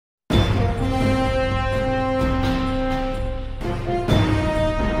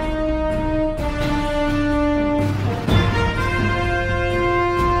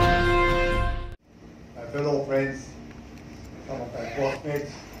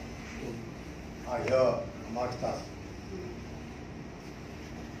who are here amongst us.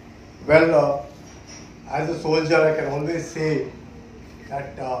 Well, as a soldier, I can always say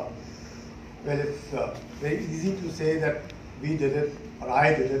that, well, it's very easy to say that we did it or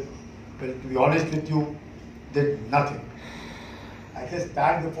I did it. Well, to be honest with you, did nothing. I just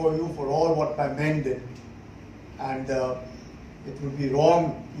stand before you for all what my men did. And it would be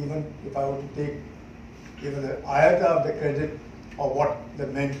wrong even if I were to take even an iota of the credit of what the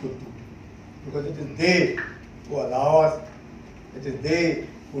men could do. Because it is they who allow us, it is they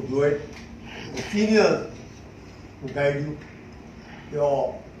who do it, the seniors who guide you,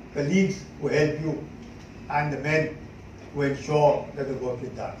 your colleagues who help you, and the men who ensure that the work is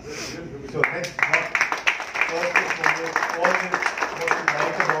done. So let's not first and foremost, always what we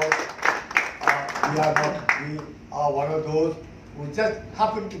write about, we are one of those who just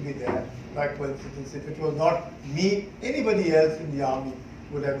happen to be there by coincidence. If it was not me, anybody else in the army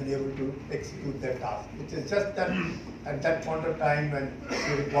would have been able to execute their task. It is just that at that point of time when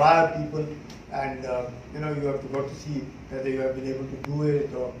you require people and you have to go to see whether you have been able to do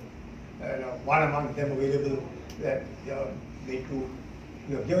it or one among them available that you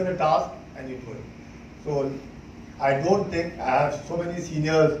have given a task and you do it. So I don't think I have so many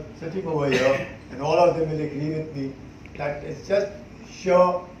seniors sitting over here and all of them will agree with me that it's just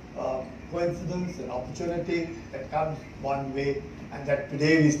sheer coincidence and opportunity that comes one way, and that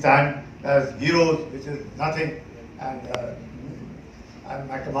today we stand as heroes, which is nothing. And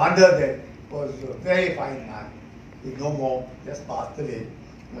my commander then was a very fine man. He's no more, just passed away,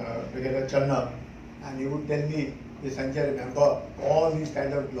 Brigadier Channa, and he would tell me, Sanjay, remember all these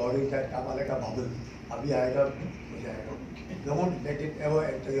kind of glories that come like a bubble. Abhi aayega, ho jayega. Don't let it ever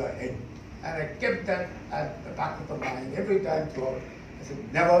enter your head. And I kept that at the back of the mind every time throughout. I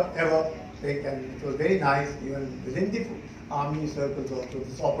said, never ever think, and it was very nice, even within the army circles also.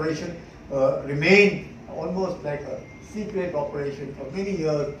 This operation remained almost like a secret operation for many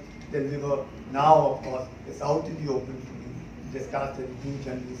years. Then we were now, of course, it's out in the open to be discussed and we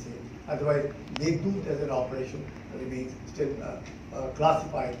generally say. Otherwise, Meghdoot as an operation remains still a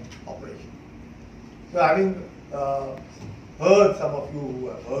classified operation. So having heard some of you who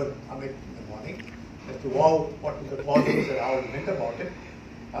have heard Amit in the morning as to what is the positives and how we went about it,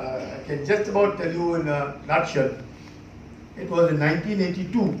 I can just about tell you in a nutshell. It was in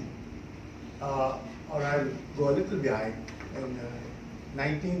 1982, or I'll go a little behind. In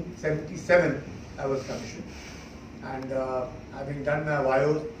 1977, I was commissioned, and having done my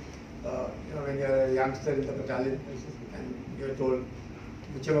VIOs, when you're a youngster in the battalion, and you're told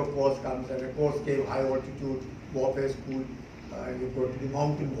whichever course comes, and a course came high altitude warfare school, you go to the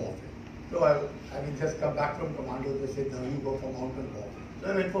mountain warfare. So having just come back from commando, they said, no, you go for mountain warfare.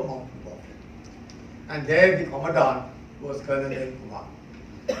 So I went for mountain warfare. And there the commandant was Colonel N. Kumar.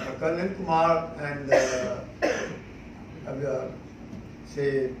 Colonel N. Kumar and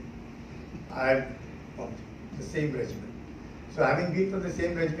say I am from the same regiment. So having been from the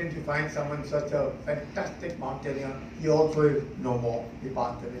same regiment, you find someone such a fantastic mountaineer. He also is no more. He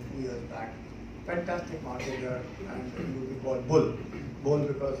passed away 2 years back. Fantastic mountaineer, and he would be called Bull. Bull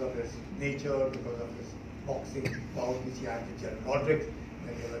because of his nature, because of his boxing bout which he had with General Roderick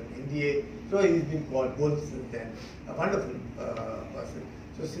when they were in NDA. So he's been called Bull since then. A wonderful person.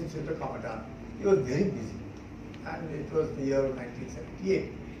 So since he was a commandant, he was very busy. And it was the year of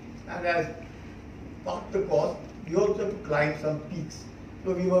 1978. And as part of the course, we also had to climb some peaks.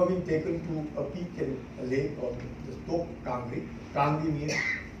 So we were being taken to a peak in a lake called the Stoke Kangri. Kangri means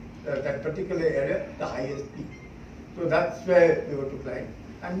that particular area, the highest peak. So that's where we were to climb.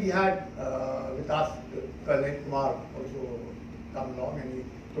 And we had with us Colonel Kumar also come along, and he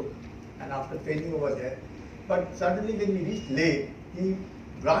took, and after training over there. But suddenly when we reached Leh, he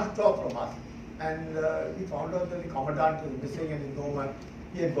branched off from us, and we found out that the commandant was missing and his no man.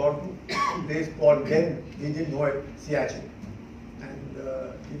 He had gone to a place called, then we didn't know it, Siachen. And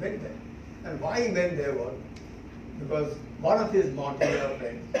he went there. And why he went there was because one of his mountaineer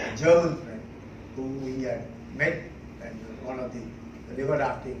friends, a German friend, who he had met and one of the river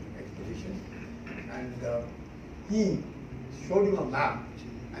rafting expeditions, and he showed him a map,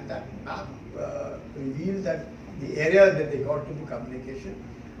 and that map revealed that the area that they got to the communication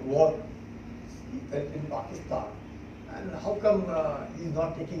was in Pakistan. And how come he's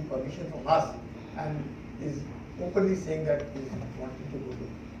not taking permission from us and is openly saying that he's wanting to go to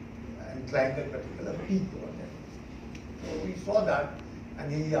and climb that particular peak over there. So we saw that,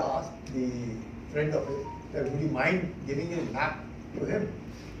 and he asked the friend of his, that would you mind giving his map to him?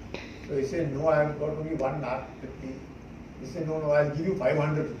 So he said, no, I have got only one map with me. He said, no, I'll give you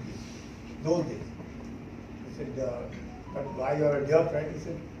 500 rupees. Those days. He said, but why you're a dear friend? He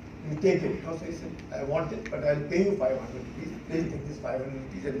said, You take it. So he said, I want it, but I'll pay you 500 rupees. Please take this 500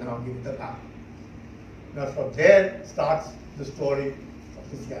 rupees and now give it the map. Now from there starts the story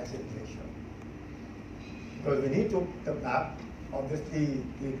of this gas glacier. Because when he took the map, obviously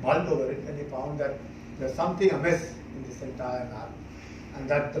he mulled over it and he found that there's something amiss in this entire map, and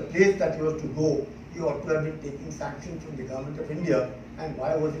that the place that he was to go, he ought to have been taking sanctions from the government of India. And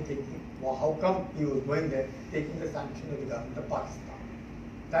why was he taking? Well, how come he was going there, taking the sanction of the government of Pakistan?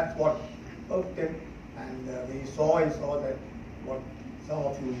 That's what irked him. And when he saw that what some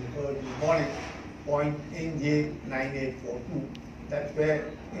of you heard in the morning, point NJ9842. That's where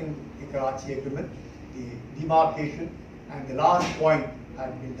in the Karachi agreement, the demarcation and the last point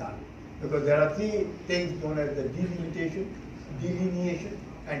had been done. Because there are three things known as the delimitation, delineation,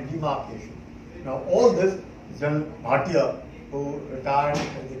 and demarcation. Now all this, General Bhatia, who retired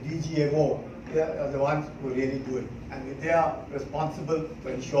as the DGMO, they are the ones who really do it. And they are responsible for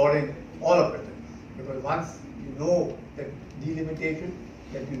ensuring all of it. Because once you know that delimitation,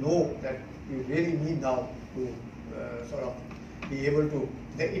 that you know that you really need now to sort of be able to,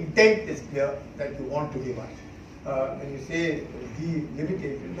 the intent is clear that you want to give us. When you say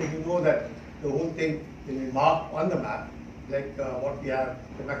delimitation, then you know that the whole thing will be marked on the map, like what we have,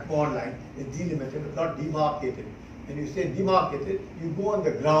 the McMahon line is delimited, but not demarcated. When you say demarcated, you go on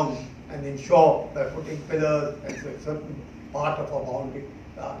the ground and ensure by putting pillars and so a certain part of our boundary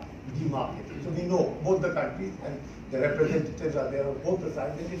demarcated. So we know both the countries and the representatives are there on both the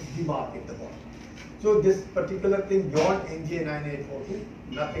sides and it's demarcate the border. So this particular thing beyond NJ 9842,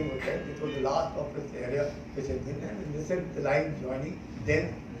 nothing was there. It was the last of this area which had been there, and this is the line joining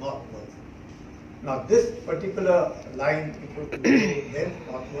then northwards. Now this particular line which was to go then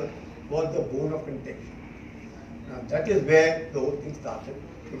northwards was the bone of contention. Now that is where the whole thing started,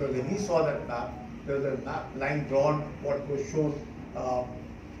 because when he saw that map, there was a map line drawn, what was shown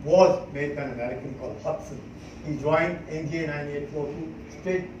was made by an American called Hudson. He joined NJ 9842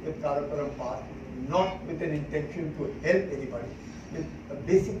 straight with Karakoram Pass, not with an intention to help anybody, with a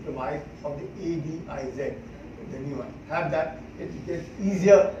basic premise of the ADIZ. When you have that, it gets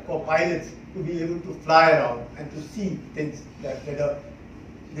easier for pilots to be able to fly around and to see things that whether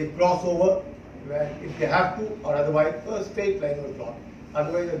they cross over where if they have to, or otherwise a straight line was drawn.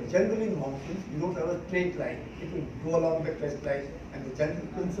 Otherwise, generally in mountains, you don't have a straight line. It will go along the crest line, and the general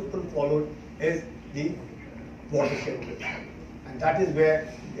principle followed is the watershed principle. And that is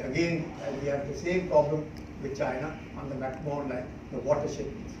where, again, we have the same problem with China on the McMahon line, the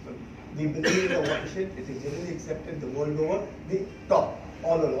watershed principle. We believe in the watershed, it is generally accepted the world over, the top,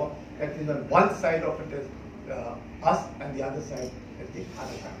 all along. That is on one side of it is us, and the other side is the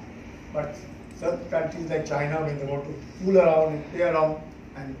other country. But certain countries like China, when they want to fool around and play around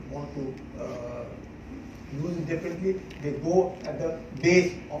and want to use it differently, they go at the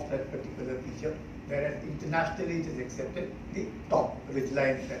base of that particular feature, whereas internationally it is accepted the top ridge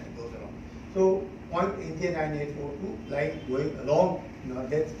line that goes around. So point NJ 9842 line going along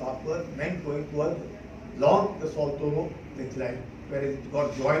that's northward meant going towards along the Saltoro ridge line, whereas it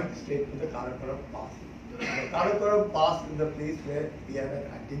got joined straight to the Karakoram Pass. The Karakoram Pass is the place where we have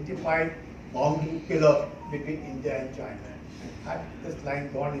an identified boundary pillar between India and China. And had this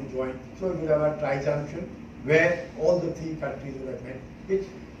line gone and joined, so we would have a tri-junction where all the three countries would have met, which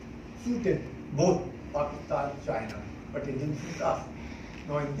suited both Pakistan and China, but it didn't suit us.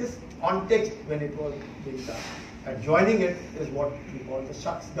 Now in this context, when it was being done, adjoining it is what we call the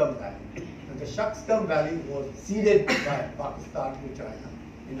Shaksgam Valley. And the Shaksgam Valley was ceded by Pakistan to China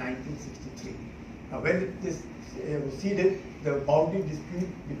in 1963. Now when this was ceded, the boundary dispute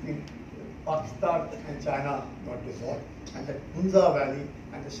between Pakistan and China got resolved, and the Hunza Valley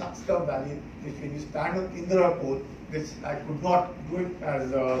and the Shaksgam Valley, which when you stand on Indira Pole, which I could not do it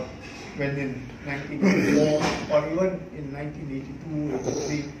as when in 1984 or even in 1982,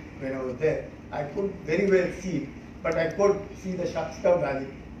 83 when I was there, I could very well see it, but I could see the Shaksgam Valley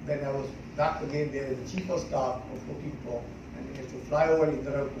when I was back again there as the chief of staff of 14 Corps, and we used to fly over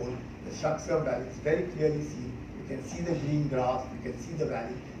Indira Pole. The Shaksgam Valley is very clearly seen. You can see the green grass, you can see the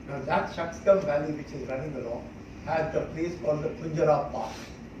valley. Now that Shaksgam Valley which is running along has the place called the Punjara Pass,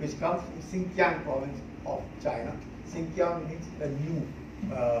 which comes from Xinjiang province of China. Xinjiang means a new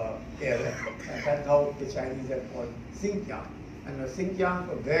area, and that's how the Chinese have called Xinjiang. And Xinjiang,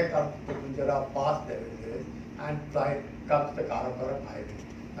 from there comes the Punjara Pass there is, and comes the Karakoram Highway.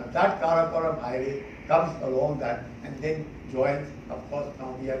 Now that Karakoram Highway comes along that and then joins, of course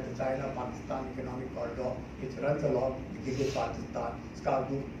now we have the China-Pakistan Economic Corridor, which runs along the Gilgit-Baltistan,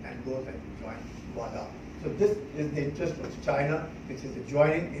 Skardu, and goes and joins Wada. So this is the interest of China, which is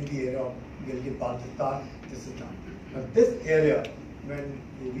joining in the area of Gilgit-Baltistan. This is done. Now this area when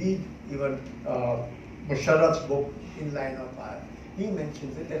you read even Musharraf's book, In Line of Fire, he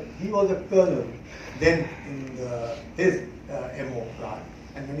mentions it that he was a colonel then in his MO branch.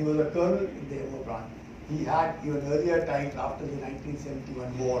 And when he was a colonel in the MO branch, he had even earlier times after the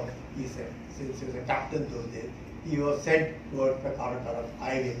 1971 war, he said, since he was a captain those days, he was sent towards the Karakoram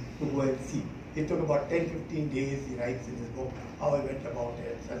highway to go and see. It took about 10-15 days, he writes in his book, how he went about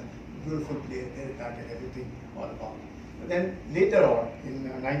it, such a beautiful place, there, that and everything all about. But then later on, in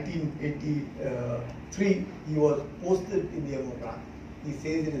 1983, he was posted in the MO branch. He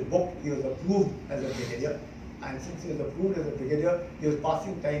says in his book, he was approved as a brigadier. And since he was approved as a brigadier, he was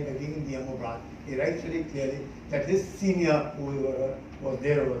passing time by being in the MO branch. He writes very clearly that his senior, who was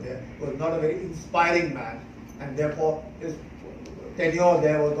there over there, was not a very inspiring man, and therefore his tenure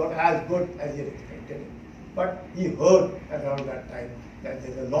there was not as good as he had expected. But he heard around that time that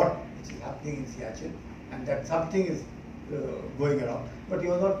there's a lot which is happening in Siachen, and that something is going around. But he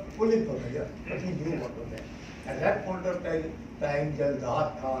was not fully familiar, but he knew what was there. At that point of time, General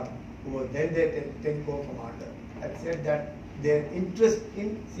Dahat Khan, who was then their 10th Corps commander, had said that their interest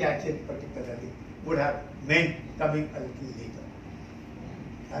in Siachen particularly would have meant coming a little later.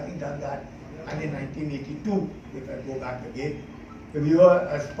 Having done that, and in 1982, if I go back again, we were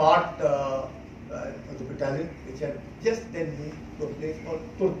as part of the battalion which had just then moved to a place called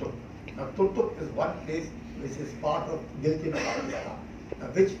Turtuk. Now Turtuk is one place which is part of Gilgit Pakistan,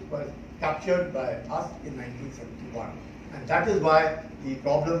 which was captured by us in 1971. And that is why the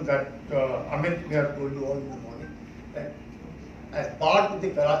problem that Amit may have told you all in the morning, that as part of the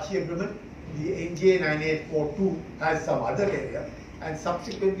Karachi agreement, the NJ 9842 has some other area, and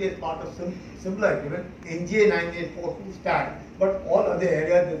subsequently as part of similar agreement, NJ 9842 stands, but all other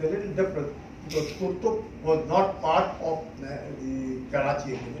areas there's a little difference, because Turtuk was not part of the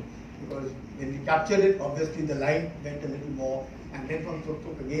Karachi agreement, because when we captured it, obviously the line went a little more, and then from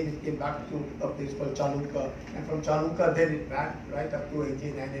Turtuk again it came back to a place called Chalunka, and from Chalunka then it ran right up to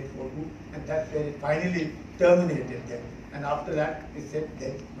NJ 9842, and that's where it finally terminated there. And after that, it said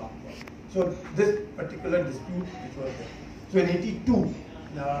then not more. So this particular dispute which was there. So in 82,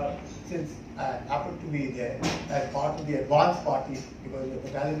 since I happened to be there as part of the advance party, because the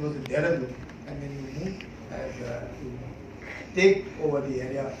battalion was in Dehradun, and then we moved as to take over the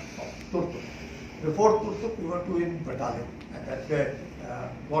area of Turtuk. Before Turtuk, we were to in battalion, and that's where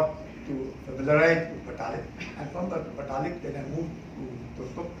got to familiarize with battalion. And from the battalion, then I moved to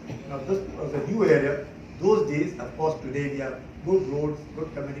Turtuk. Now this was a new area. Those days, of course, today we have good roads,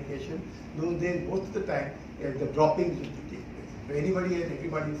 good communication. Those days, most of the time, the droppings used to take place. So anybody and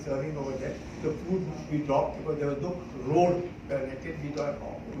everybody serving over there, the food would be dropped because there was no road connected. We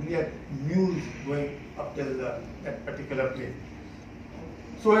only had mules going up till that particular place.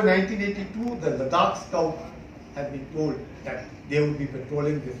 So in 1982, the Ladakh Scouts had been told that they would be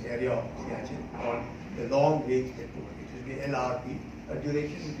patrolling this area of Siachen on the long range patrol, which is the LRP. A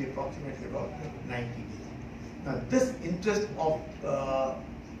duration would be approximately about 90 days. Now this interest of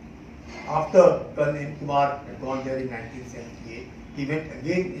after Colonel N. Kumar had gone there in 1978, he went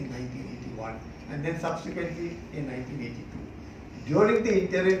again in 1981 and then subsequently in 1982. During the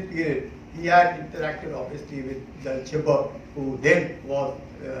interim period, he had interacted obviously with the Chibber, who then was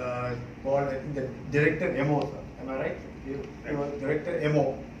called, I think, the Director MO, sir. Am I right? He was Director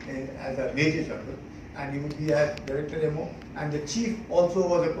MO as a Major General, and he would be as Director MO, and the Chief also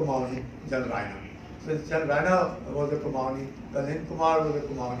was a Kumaoni, General Raina. So General Raina was a Kumaoni, Colonel Kumar was a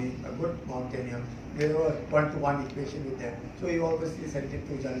Kumaoni, a good mountaineer. There was one-to-one equation with them. So he obviously sent it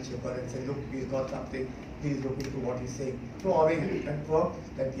to General Chibber and said, look, he's got something, please look into what he's saying. So having confirmed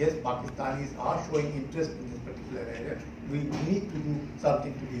that yes, Pakistanis are showing interest in this particular area, we need to do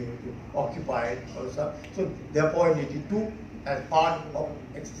something to be able to occupy it also. So therefore in 82, as part of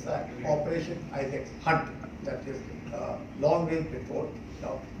exercise Operation Isaac's Hunt, that is long range patrol,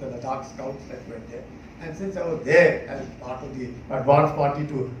 the Ladakh Scouts that went there. And since I was there as part of the advance party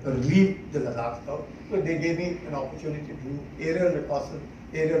to relieve the Ladakh Scouts, so they gave me an opportunity to do aerial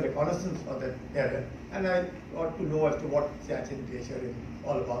reconnaissance of that area. And I got to know as to what Siachen Glacier is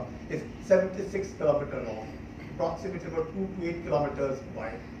all about. It's 76 kilometers long, approximately about 2 to 8 kilometers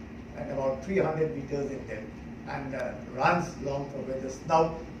wide, and about 300 meters in depth, and runs along from where the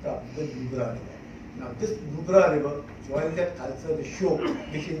snout comes, the Nubra River. Now this Nubra River joins at Khalsa, the Shok,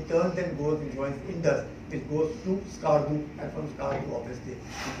 which in turn then goes and joins Indus, which goes to Skardu, and from Skardu obviously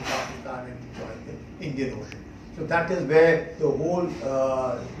into Pakistan and joins the Indian Ocean. So that is where the whole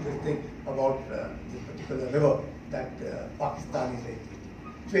this thing about this particular river that Pakistan is interested.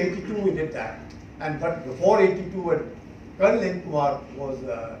 So 82 we did that, but before 82 when Colonel N. Kumar was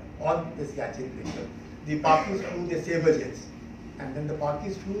on the Siachen Glacier, the Pakis flew their saber jets. and then the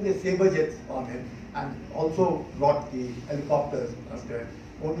Pakis flew their saber jets on him and also brought the helicopters after,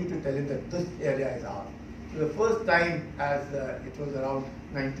 only to tell him that this area is ours. So the first time, as it was around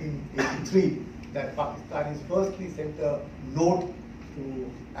 1983, that Pakistanis firstly sent a note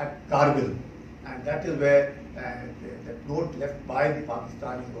at Kargil, and that is where that note left by the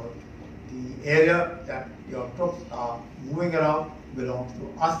Pakistanis was, the area that your troops are moving around belongs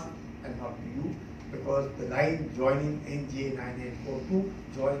to us and not to you, because the line joining NJ9842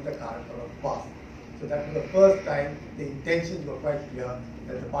 joined the Karakoram Pass. So that was the first time the intentions were quite clear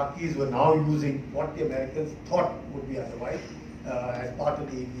that the Pakis were now using what the Americans thought would be otherwise as part of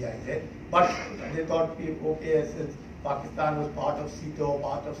the ABIZ. But they thought, okay, since Pakistan was part of CETO,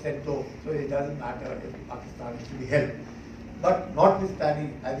 part of CENTO, so it doesn't matter if Pakistan is to be held. But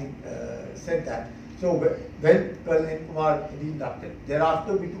notwithstanding having said that, so when Colonel N. Kumar re-inducted,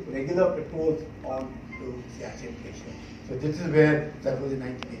 thereafter we took regular patrols on to Siachen Glacier. So this is where, that was in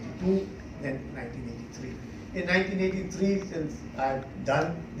 1982, then 1983. In 1983, since I had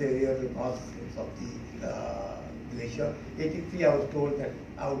done the rear reconnaissance of the glacier, 83 I was told that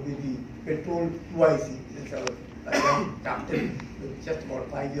I would be the patrol 2IC, since I was a young captain with just about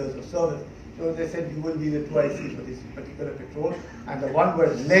 5 years of service. So they said, you will be the 2IC for this particular patrol, and the one who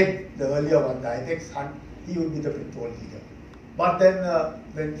had led the earlier one, the Ibex hunt, he would be the patrol leader. But then,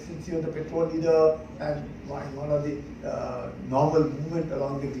 since he was the patrol leader and one of the normal movement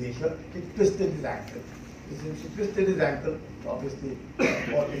along the glacier, it twisted his ankle. Since he twisted his ankle, obviously,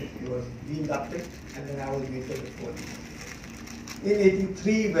 he was re-inducted, and then I was made the patrol leader. In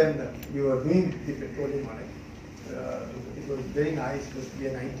 83, when we were doing the patrolling on it, it was very nice. It was to be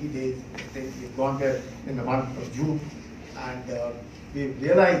a 90 days thing. We've gone there in the month of June, and we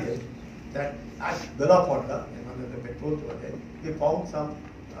realized that at Villafonda, in one of the patrols over there, we found some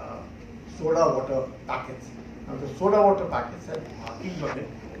soda water packets. Now the soda water packets had markings on it,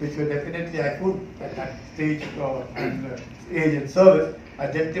 which were definitely, I could at that stage in service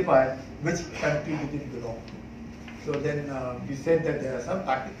identify which country did it belong to. So then we said that there are some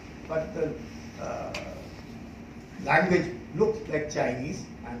packets, but the language looks like Chinese,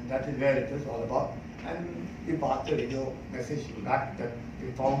 and that is where it is all about. And we passed a radio message back that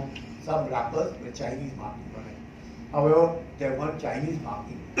we found some wrappers with Chinese marking on it. However, there weren't Chinese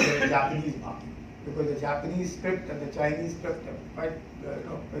marking, there were Japanese marking, because the Japanese script and the Chinese script are quite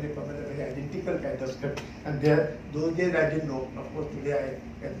very familiar, very identical kind of script. And there, those days I didn't know. Of course, today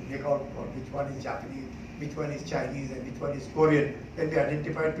I can make out which one is Japanese, which one is Chinese, and which one is Korean, can be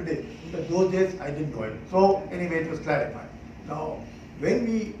identified today. But those days I didn't know it. So anyway, it was clarified. Now, when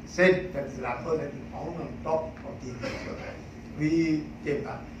we said that the wrapper that we found on top of the glacier, we came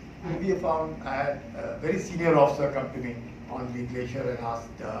back. We found, I had a very senior officer come to me on the glacier and asked,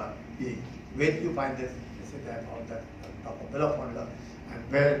 where do you find this? I said, I found that on top of Villafonda,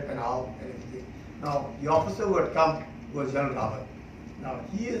 and where and how and everything. Now, the officer who had come was General Rawat. Now,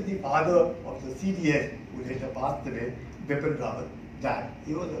 he is the father of the CDS, who later passed away, Bipin Rawat, dad.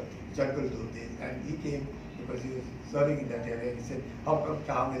 He was a jungle those days, and he came because he was serving in that area, and he said, how come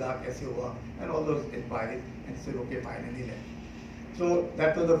kahan mila, kaise hua, and all those inquiries, and he said, okay, fine, and he left. So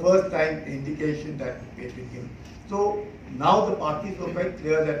that was the first time indication that we had been given. So now the parties were quite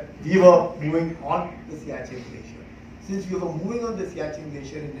clear that we were moving on the Siachen Glacier. Since we were moving on the Siachen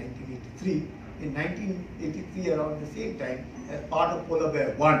Glacier in 1983, in 1983 around the same time, as part of Polar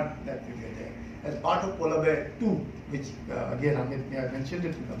Bear 1 that we were there, as part of Polar Bear 2, which again I mentioned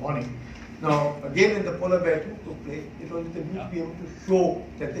it in the morning. Now again when the Polar Bear 2 took place, it was with the view to be able to show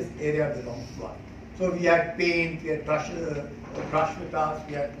that this area belongs to us. So we had paint, we had brush with us,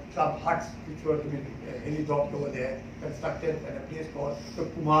 we had some huts which were to be heli-dropped over there, constructed at a place called the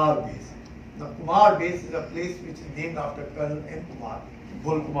Kumar Base. Now Kumar Base is a place which is named after Colonel N. Kumar,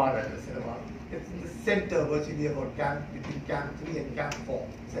 Bull Kumar as I said about. It's in the center virtually about between Camp 3 and Camp 4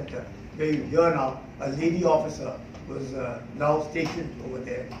 center, where you hear now a lady officer who is now stationed over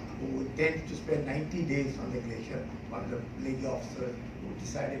there, who intends to spend 90 days on the glacier, one of the lady officers who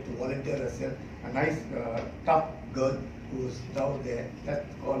decided to volunteer herself, a nice tough girl who is down there, that's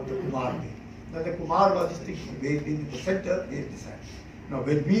called the Kumar Base. Now the Kumar logistics base being in the center, they decided. Now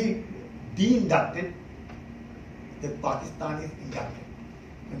when we de-inducted, the Pakistan is inducted.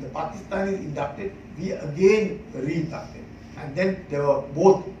 When the Pakistan is inducted, we again re-inducted. And then there were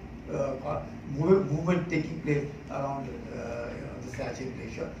both movement taking place around the Siachen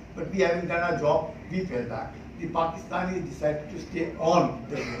Glacier. But we having done our job, we fell back. The Pakistanis decided to stay on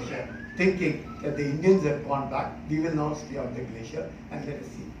the glacier, thinking that the Indians have gone back, we will now stay on the glacier and let us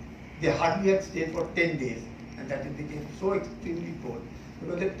see. They hardly had stayed for 10 days, and that it became so extremely cold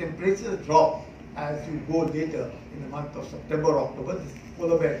because the temperatures dropped as you go later in the month of September, October, this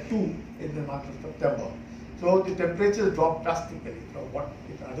polar bear 2 in the month of September. So the temperatures drop drastically from what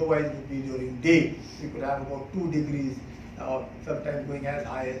it otherwise would be during day. You could have about 2 degrees or sometimes going as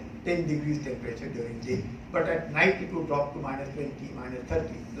high as 10 degrees temperature during day. But at night it would drop to -20,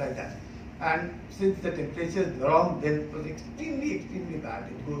 -30, like that. And since the temperatures around then was extremely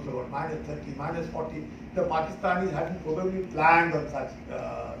bad, it goes about -30, -40, the Pakistanis hadn't probably planned on such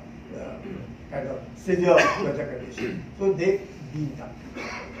kind of severe weather conditions. So they beamed up.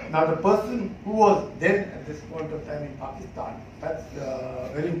 Now the person who was then at this point of time in Pakistan, that's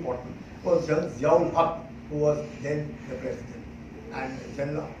very important, was General Ziaul-Haq, who was then the president. And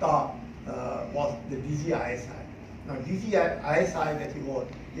General Akhtar was the DG-ISI. Now DG-ISI that he was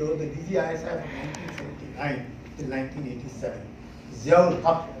the DG-ISI from 1979 till 1987.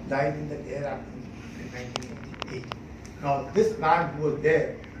 Ziaul-Haq died in the thereafter in 1988. Now this man who was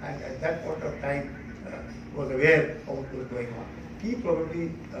there and at that point of time was aware of what was going on. He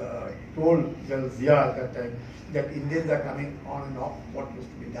probably told General Zia at that time that Indians are coming on and off, what was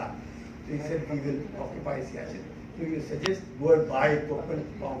to be done. So he said, we will occupy Siachen. So he will suggest go and buy equipment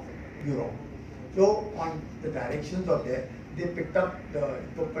from Europe. So on the directions of there, they picked up the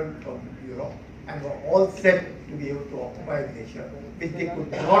equipment from Europe and were all set to be able to occupy Glacier, which they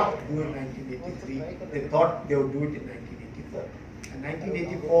could not do in 1983. They thought they would do it in 1984. And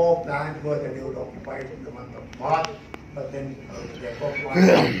 1984 plans were that they would occupy it in the month of March, but then the Airport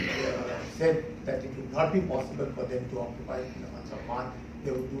said that it would not be possible for them to occupy it in the month of March.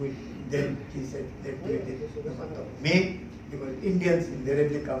 They would do it, then he said they would do it in the month of May, because Indians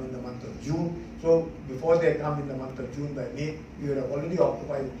invariably come in the month of June. So before they come in the month of June, by May, we would have already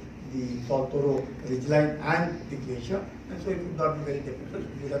occupied the Saltoro ridgeline and the glacier, and so it would not be very difficult.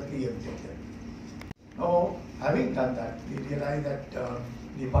 We would have preempted them. Now, having done that, we realized that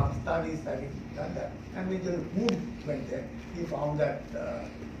the Pakistanis having done that, and when the mood went there, he found that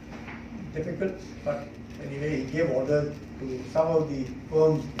difficult, but anyway, he gave orders to some of the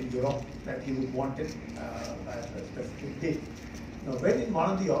firms in Europe that he would want it by a specific date. Now, when in one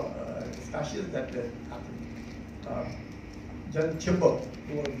of the discussions that happened, General Chimber,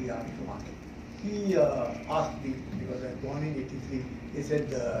 who was the army commander, he asked me, because I had gone in 83, he said,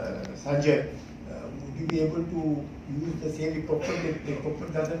 Sanjay, would you be able to use the same equipment if the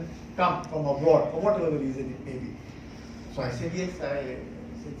equipment doesn't come from abroad, for whatever the reason it may be? So I said, yes,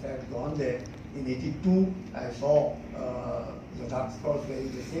 since I had gone there in 82, I saw the Dark Scouts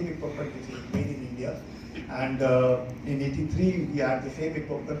wearing the same equipment which was made in India. And in 83, we had the same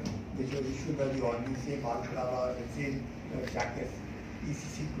equipment which was issued by the Army, same balaclava, the same jackets,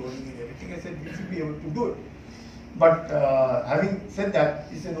 ECC clothing and everything. I said, we should be able to do it. But having said that,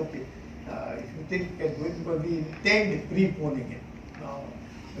 he said, okay, if you think you can do it, because we intend preponing it. Now,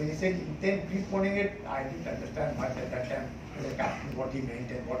 when he said intend preponing it, I didn't understand much at that time as a captain what he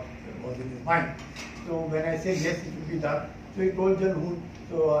meant and what was in his mind. So when I said yes, it will be done, so he told General Hood,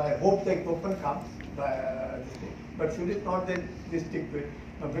 so I hope the equipment comes by this day. But should it not, then we stick to it.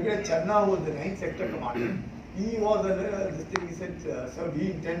 Now, Brigadier Channa was the 9th Sector Commander. He was this thing, he said, sir,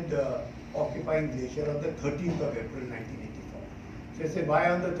 we intend occupying Glacier on the 13th of April 1984. So I said, why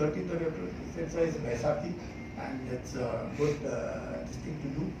on the 13th of April? He said, sir, it's Baisakhi and it's a good thing to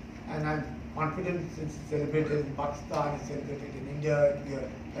do. And I'm confident, since it's celebrated in Pakistan, it's celebrated in India, it'll be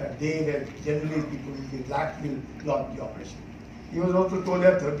a day where generally people will be glad to launch the operation. He was also told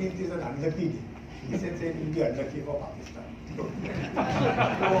that 13th is an unlucky day. He said it will be unlucky for Pakistan. So with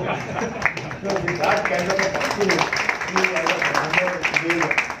that kind of a confidence, he as a commander,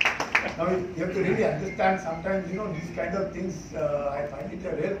 now you have to really understand sometimes, these kind of things, I find it a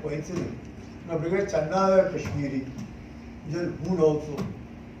rare coincidence. Now, Brigadier Channa, Kashmiri, General Hood also,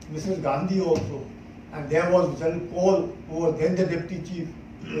 Mrs. Gandhi also, and there was General Cole, who was then the deputy chief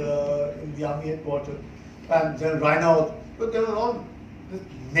in the army headquarters, and General Raina also. So they were all just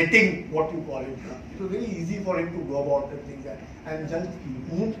netting, what you call it. It was very easy for him to go about and things like that. And General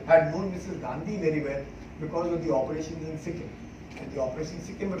Hood had known Mrs. Gandhi very well because of the operations in Sikkim. And the operation in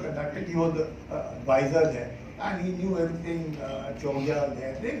Sikkim was conducted, he was the advisor there. And he knew everything, Chogya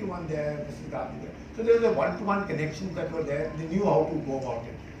there, everyone there, Mrs. Gandhi there. So there was a one-to-one connections that were there, they knew how to go about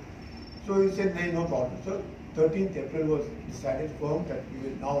it. So he said, no problem. So 13th April was decided firm that we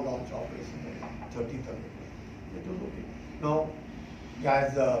will now launch operation on 13th of April. It was okay. Now,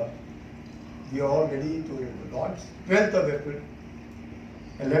 guys, we are all ready to launch. 12th of April,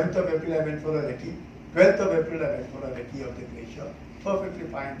 11th of April I went for a recce. 12th of April I went for a recce of the glacier. Perfectly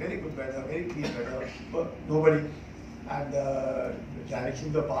fine, very good weather, very clean weather, nobody. And the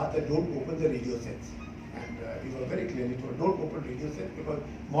directions of path that don't open the radio sets. And you were very clearly told, don't open radio sets, because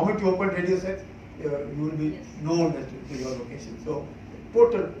the moment you open radio sets, you will be known as to your location. So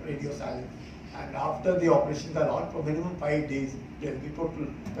total radio silence. And after the operations are on, for minimum 5 days, there will be total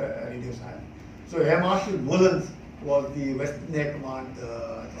radio silence. So Air Marshal Mullins was the Western Air Command,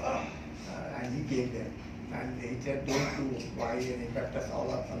 and he came there. And he said, don't do why, and he kept us all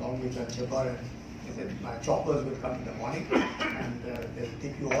up along with Jabbar. And he said, my choppers will come in the morning and they'll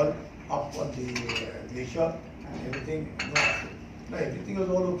take you all up on the glacier and everything. No, everything was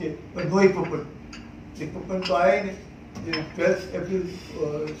all okay, but no equipment. The equipment so I, the 12th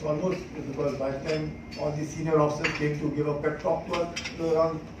April, it's almost, because by the time all the senior officers came to give a pep talk to us, it was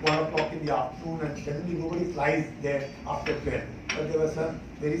around 1 o'clock in the afternoon, and generally nobody flies there after 12. But there were some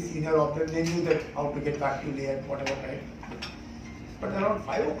very senior officers, they knew that how to get back to Leh at whatever time. But around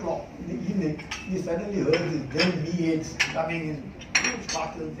 5 o'clock in the evening, we suddenly heard these then Me-8s coming in, huge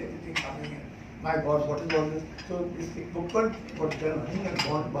cartels, everything coming in. My God, what is all this? So this equipment was running and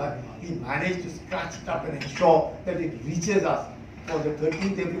gone by. We managed to scratch it up and ensure that it reaches us for the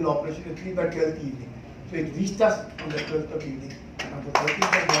 13th April operation at 3 by 12th evening. So it reached us on the 12th of evening, and on the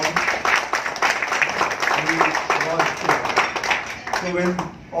 13th of morning, we launched it. So when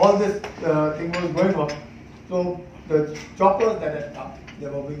all this thing was going on, so the choppers that had come, they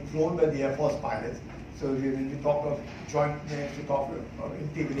were being flown by the Air Force pilots. So when we talk of jointness, we talk of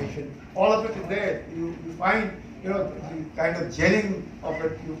integration, all of it is there. You find, the kind of gelling of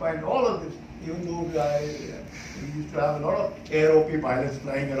it, you find all of this. Even though we used to have a lot of Air OP pilots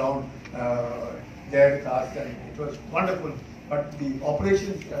flying around there with us, and it was wonderful. But the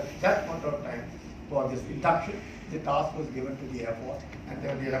operations at that point of time, for this induction, the task was given to the Air Force, and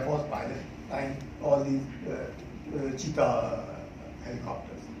there were the Air Force pilots flying all these cheetah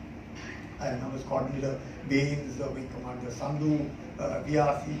helicopters. And I was coordinator, Baines, Wing Commander, Sandhu,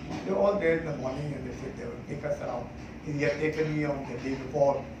 VRC, they were all there in the morning, and they said they would take us around. He had taken me on the day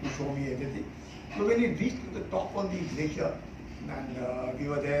before to show me everything. So when we reached to the top of the glacier, and we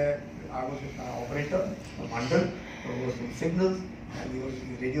were there, I was with my operator, Mandal, there was some signals, and there was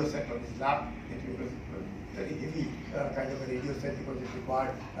the radio set on his lap. It was very heavy kind of a radio set because it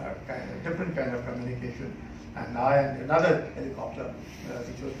required different kind of communication. And I and another helicopter,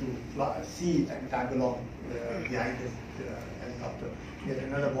 which was to see and tag along behind this helicopter. We had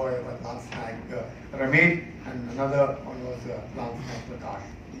another boy, Lance Nag, Ramid, and another one was Lance Nag Prakash.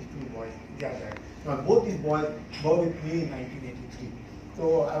 These two boys, they are there. Now both these boys were with me in 1983.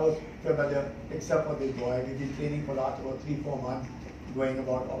 So I was familiar, except for this boy. We did training for last about 3-4 months, going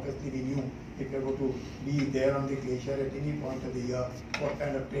about. Obviously, we knew if we were to be there on the glacier at any point of the year, what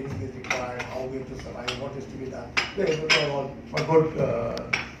kind of training is required, how we have to survive, what is to be done. So it was all a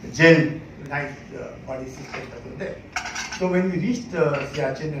good gel, nice body system that was there. So when we reached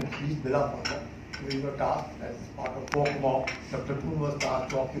Siachen and reached Belafonda, we were tasked as part of Pokemon, the platoon was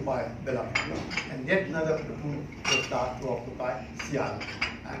tasked to occupy Belafonda, and yet another platoon was tasked to occupy Siala.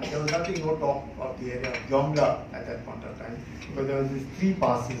 And there was nothing, no talk about the area of Yongla at that point of time, because there was these 3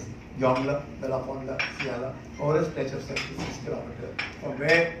 passes, Yongla, Belafonda, Siala, over a stretch of 76 kilometers, from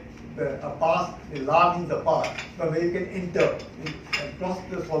where a pass, the La means a pass, from where you can enter and cross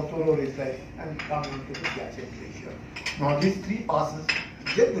the Soltoro Ridge and come into the Siachen Glacier. Now these 3 passes,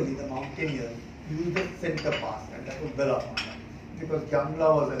 generally the mountaineers use the center pass, and that was Belafonda, because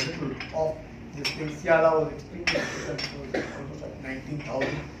Yongla was a little off. This thing, Siala was extremely difficult, it was almost like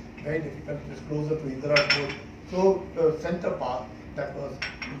 19,000, very difficult, it was closer to Indira Coast. So the center path, that was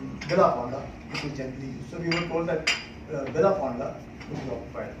Belafonda, which was generally used. So we were told that Belafonda would be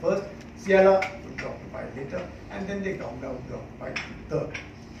occupied first, Siala would be occupied later, and then the Yongla would be occupied third.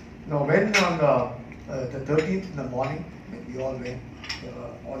 Now when on the 13th in the morning, when we all went,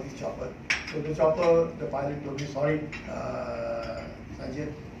 all these choppers, so the chopper, the pilot told me, sorry,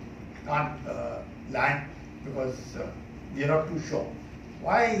 Sanjay, can't land because we are not too sure.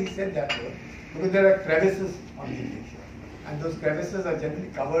 Why he said that was because there are crevices on the glacier, and those crevices are generally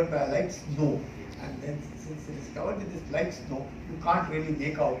covered by light snow, and then since it is covered with this light snow, you can't really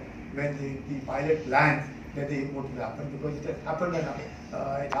make out when the pilot lands that what will happen, because it has happened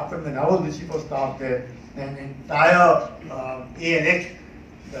when I was the chief of staff there. An entire ALH,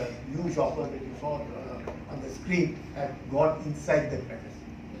 the new chopper that you saw on the screen, had gone inside the crevice.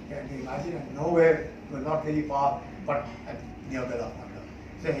 Can you imagine? And nowhere, not very far, but near Belafonda.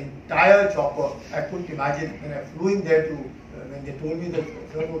 So the entire chopper, I couldn't imagine when I flew in there to, when they told me that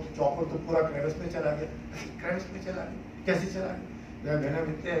the chopper to pura crevice mein chala gaya. Crevice mein chala gaya? Kaise chala gaya? When I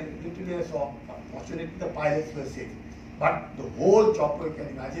went there, literally I saw, fortunately the pilots were safe. But the whole chopper, you can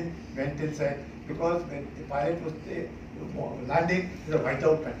imagine, went inside, because when the pilot was landing, it was a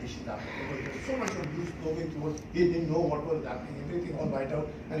whiteout condition after. There was so much of loose snow going towards, he didn't know what was happening, everything all white out,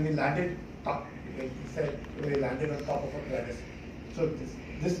 and we landed, it he said we landed on top of a crevice. So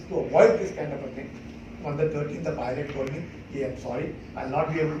this to avoid this kind of a thing, on the 13th the pilot told me, "Yeah, I'm sorry, I'll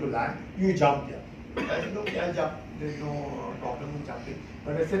not be able to land. You jump here." I said, "Okay, I'll jump. There's no problem with jumping."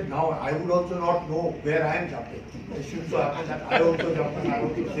 But I said, now I would also not know where I am jumping. It should so happen that I also jump and I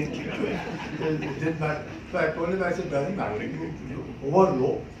also sink into it. It didn't matter. So I told him, I said, doesn't matter. You over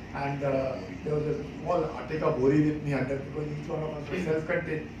low. And there was a small Ateka Bori with me under, because each one of us was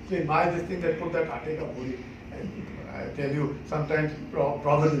self-contained. So in my this thing, they put that Ateka Bori. And I tell you, sometimes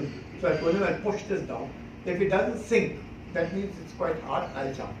probably. So I told him, I'll push this down. If it doesn't sink, that means it's quite hard,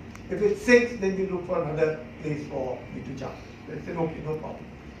 I'll jump. If it sinks, then we look for another place for me to jump. So I said, okay, no problem.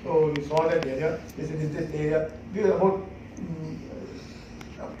 So we saw that area. He said, is this area? We were about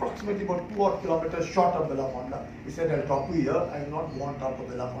approximately about 2 odd kilometers short of Belafonda. He said, I'll drop you here. I will not go on top of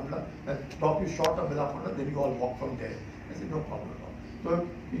Belafonda. I'll drop you short of Belafonda, then you all walk from there. I said, no problem at all. So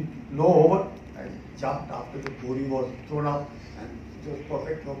we low over. I jumped after the Bori was thrown out, and it was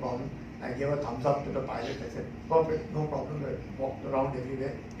perfect, no problem. I gave a thumbs up to the pilot. I said, perfect, no problem. I walked around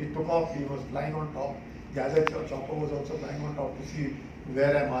everywhere. He took off. He was flying on top. The other chopper was also flying on top to see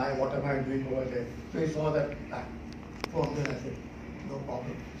where am I, what am I doing over there. So he saw that. From then I said, no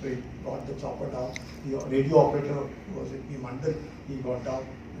problem. So he got the chopper down. The radio operator who was with me, Mandal, he got down.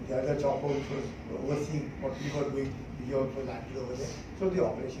 And the other chopper which was overseeing what we were doing, he also landed over there. So the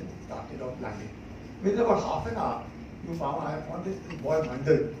operation started off landing. Within about half an hour, I found this boy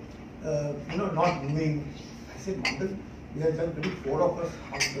Mandal, not moving. I said, Mandal, we have done maybe 4 of us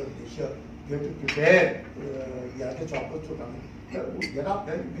on the glacier. We have to prepare the other choppers to come in. Get up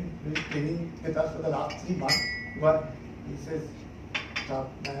there, you've been training with us for the last 3 months. But he says,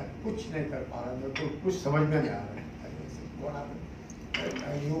 मैं कुछ नहीं कर पा रहा, मेरे को कुछ समझ में नहीं आ रहा है. What happened?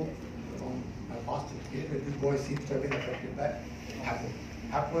 I knew from my past experience that this boy seems to have been affected by Apple.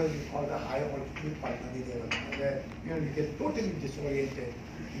 Apple is called a high altitude pulmonary level, where you get totally disoriented,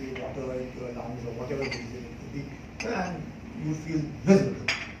 you water into your lungs or whatever reason it could be, and you feel miserable.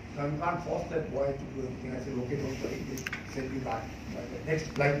 Now you can't force that boy to do anything. I said, okay, don't worry, we'll send you back. But the next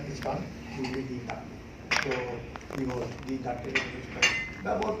flight is coming, you will be back. So he was deducted in his flight.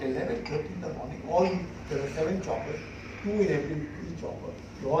 By about 11:30 in the morning, there were 7 choppers, 2 in every chopper.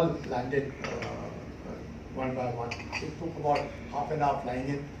 They all landed one by one. It took about half an hour flying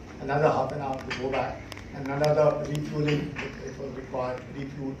in, another half an hour to go back, and another refueling if it was required,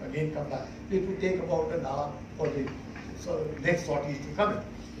 refuel, again come back. It would take about an hour for the next sorties to come in.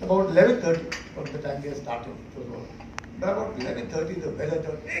 About 11:30 from the time we had started, it was over. By about 11:30, the weather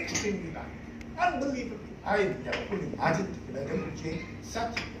turned extremely bad. Unbelievable. I never could imagine the weather would change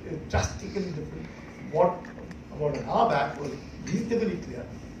such drastically different. What about an hour back was reasonably clear.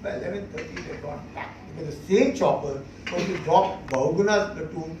 By 11:30, they had gone back. Because the same chopper was to drop Bahuguna's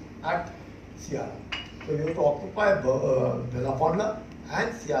platoon at Siala. So we have to occupy Belafonda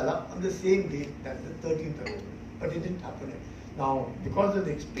and Siala on the same day, that's the 13th of October. But it didn't happen. Now, because of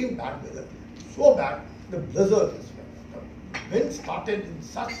the extreme bad weather, so bad, the blizzard, the wind started in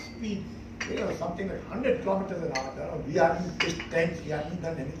such speed, something like 100 kilometers an hour. We hadn't pitched tents, we hadn't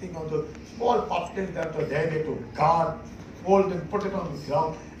done anything on the small puff tents that were there. We had to guard, fold and put it on the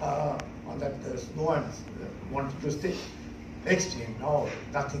ground on that snow and wanted to stay. Extreme. Now,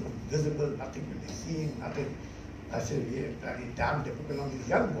 nothing visible, nothing to be seen, nothing. I said, damn difficult on these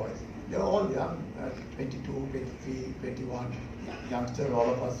young boys. They were all young, 22, 23, 21, youngsters, all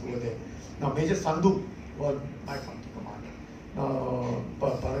of us over there. Now, Major Sandhu was my company commander. Now,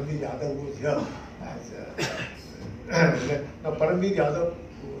 Paramveer Yadav was here as now Paramveer Yadav,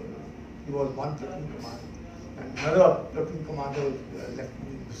 he was one platoon commander, and another platoon commander was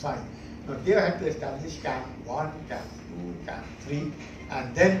Lieutenant Hussain. Now, they had to establish Camp 1, Camp 2, Camp 3,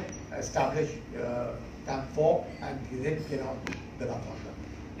 and then establish Camp 4, and then came out to Belafonda.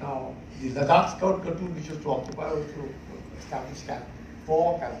 Now, the Ladakh Scout platoon, which was to occupy, was to establish Camp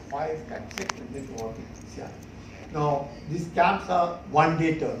 4, Camp 5, Camp 6, and then go on to Siala. Now, these camps are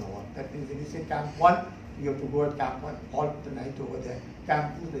one-day turnover. That means when you say Camp 1, you have to go at Camp 1, halt the night over there.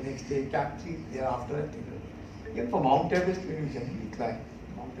 Camp 2 the next day, Camp 3 thereafter, and things like that. Again, for Mount Everest, when you generally climb,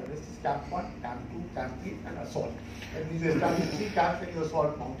 Mount Everest is Camp 1, Camp 2, Camp 3, and assault. That means you establish 3 camps and you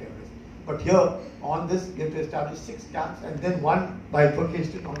assault Mount Everest. But here, on this, you have to establish 6 camps and then one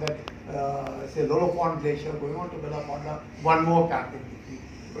bifurcation on that, say, Lolopond Glacier, going on to Belafonda, one more camp in between.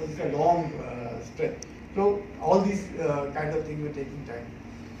 Because it's a long stretch. So, all these kind of things were taking time.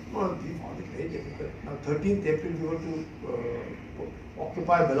 Well, we found it very difficult. Now, 13th April, we were to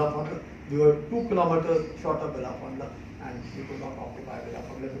occupy Belafonda. We were 2 kilometers short of Belafonda, and we could not occupy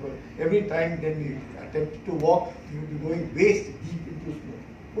Belafonda because every time then we attempted to walk, we would be going waist deep into snow.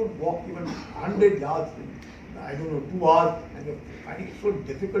 could walk even 100 yards in, I don't know, 2 hours, and we're finding it so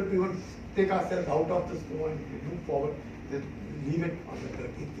difficult to even take ourselves out of the snow and move forward. Just leave it on the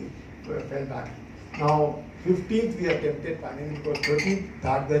 13th day. So I fell back. Now, 15th we attempted finally because 13th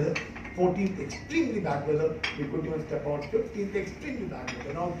bad weather, 14th extremely bad weather, we couldn't even step out. 15th extremely bad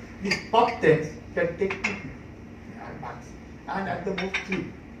weather. Now, these pub tents can take 2 people at max, and at the most 3.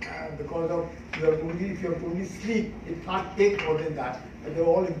 Because of if you have to only sleep, it can't take more than that. And they're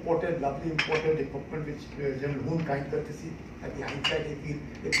all imported, lovely imported equipment, which General Hoon kind courtesy. At the hindsight, I feel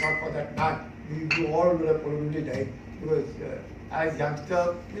if not for that man, we all would have probably died. Because as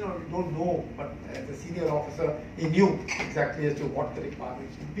youngster, you don't know, but as a senior officer, he knew exactly as to what the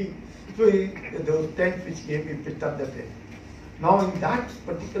requirements should be. So those tents which came, we picked up the tent. Now in that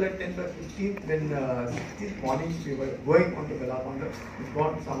particular tent of 15th, when 16th morning we were going on to Belafonda, we've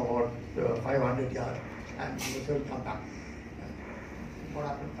gone some about 500 yards, and we were told come back. What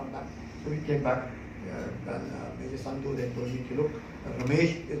happened? Come back. So we came back. Major Sanjay then told me, look,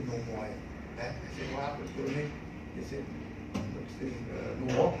 Ramesh is no more. I said, what happened to Ramesh? He said, look,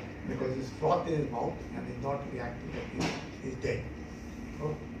 no more, because his froth in his mouth and he's not reacting, that he's dead.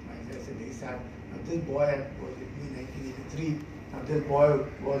 So I said, very sad. Now this boy was with me in 1983. Now this boy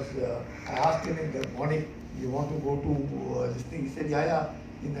was, I asked him in the morning, you want to go to this thing? He said, yeah.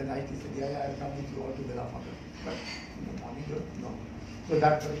 In the night he said, yeah, I'll come with you all to Belafonda. But in the morning, no. So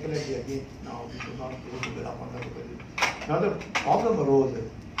that particular day again, now we could not go to Belafonda because now the problem arose,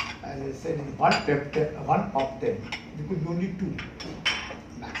 as I said, in one pub tent, there could be only 2,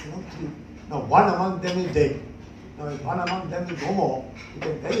 maximum 3. Now one among them is dead. Now if one among them is no more, you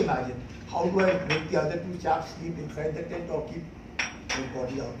can well imagine, how do I make the other 2 chaps sleep inside the tent or keep their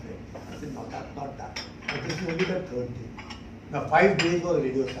body outside? I said, no, that's not that. Now this is only the 3rd day. Now 5 days was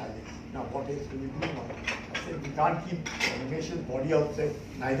radio silence. Now what else do we do now? I said, we can't keep Ramesh's body outside,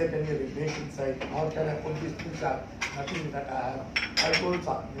 neither can we Ramesh inside, nor can I put these 2 chaps. Nothing that I have. I told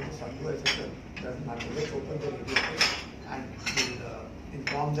Sanjay, I said, doesn't matter, let's open the radio station and we'll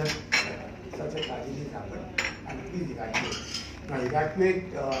inform them that such a tragedy happened and please evacuate. Now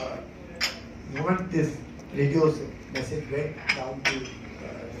evacuate, the moment this radio message went down to the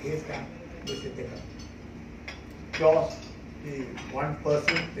base camp, they said they come. Chaos. The one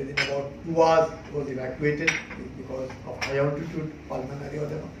person within about 2 hours was evacuated because of high altitude, pulmonary or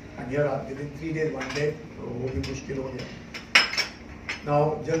whatever. And here within 3 days, 1 day, so वो भी मुश्किल हो गया.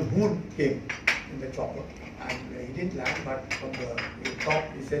 Now General Hoon came in the chopper and he didn't land, but from the top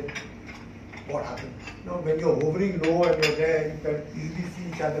he said, what happened? Now when you're hovering low and you're there, you can easily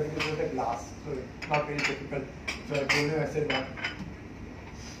see each other because of the glass, so it's not very difficult. So I told him, I said,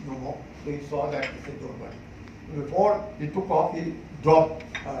 no more. So he saw that, he said, don't worry. Before he took off, he dropped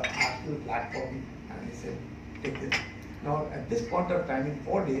a actual flag for me and he said, take this. Now at this point of time, in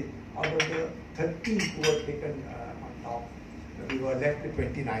 4 days, out of the 13 who were taken on top, we were left with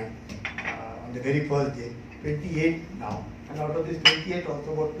 29 on the very first day, 28 now. And out of this 28,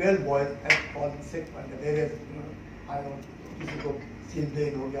 also about 12 boys have fallen sick under various, I don't know, physical sleep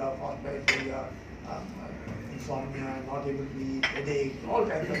brain, frostbite, insomnia, not able to eat, headache, all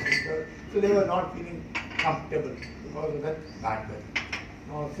kinds of things. So they were not feeling comfortable because of that bad weather.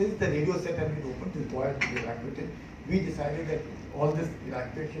 Now, since the radio set had been opened, this boy had to be evacuated, we decided that all this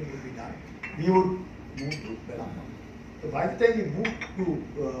evacuation would be done. We would move to Belafonda. So by the time we moved to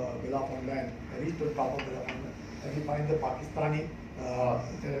Belafonda and reached the top of Belafonda, and we find the Pakistani,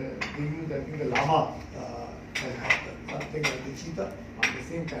 we used, I think, the Lama helicopter, something like the cheetah, on the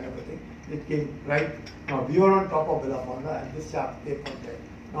same kind of a thing. It came right. Now we were on top of Belafonda and this chap came from there.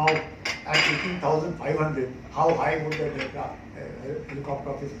 Now at 18,500, how high would the helicopter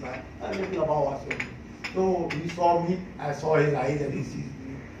of his fly? A little above us only. So he saw me, I saw his eyes and he sees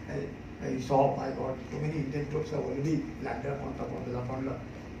me. And he saw, my God, so many Indian troops have already landed on top of Belafonda.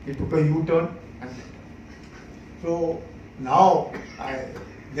 He took a U-turn and so now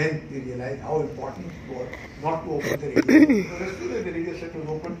then we realized how important it was not to open the radio. So as soon as the radio set was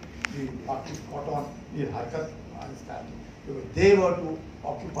open, the parties caught on, we had to understand. So they were to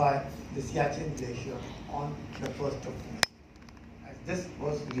occupy the Siachen Glacier on the 1st of May. As this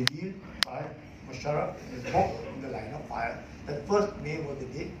was revealed by Musharraf in his book, In the Line of Fire, that 1st May was the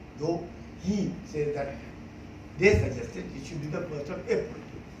day, though he said that they suggested it should be the 1st of April.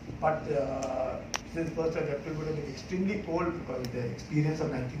 But since 1st of April would have been extremely cold because of the experience of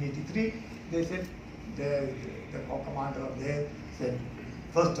 1983, they said, the corps commander of there said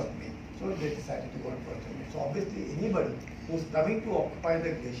 1st of May. So they decided to go on 1st of May. So obviously anybody who's coming to occupy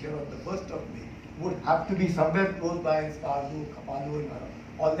the glacier on the 1st of May would have to be somewhere close by in Skardu, Kapalu,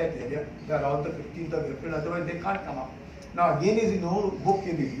 all that area, around the 15th of April, otherwise they can't come up. Now again is in our book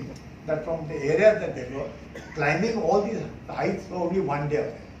you read that from the areas that they were, climbing all these heights for only one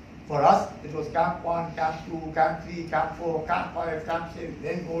day. For us, it was Camp 1, Camp 2, Camp 3, Camp 4, Camp 5, Camp 6,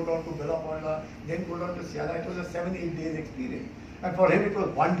 then go down to Belafonda, then go down to Siala. It was a 7-8 days experience. And for him it was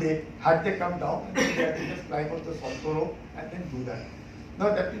one day, had they come down, and they had to just climb up the Soltoro and then do that. Now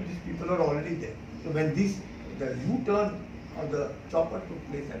that means these people are already there. So when the U-turn of the chopper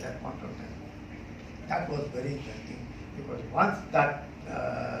took place at that point of time, that was very interesting, because once that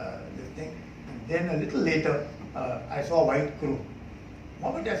this thing, and then a little later I saw white crow. The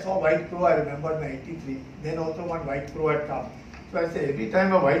moment I saw white crow, I remembered my 83. Then also one white crow had come. So I say every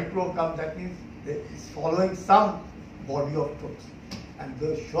time a white crow comes, that means it's following some body of troops. And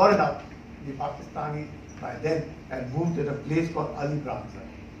sure enough, the Pakistanis by then had moved at a place called Ali Bramsar.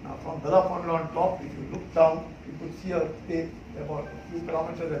 Now from Belafonda on top, if you look down, you could see a place about a few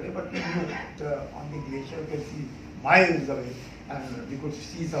kilometers away, but you looked on the glacier, you can see miles away, and we could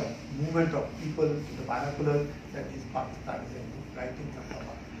see some movement of people with the binoculars that these Pakistanis had moved right in front of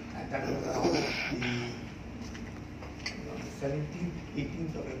us. And that was around the 17th,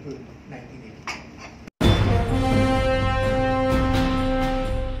 18th of April 1980.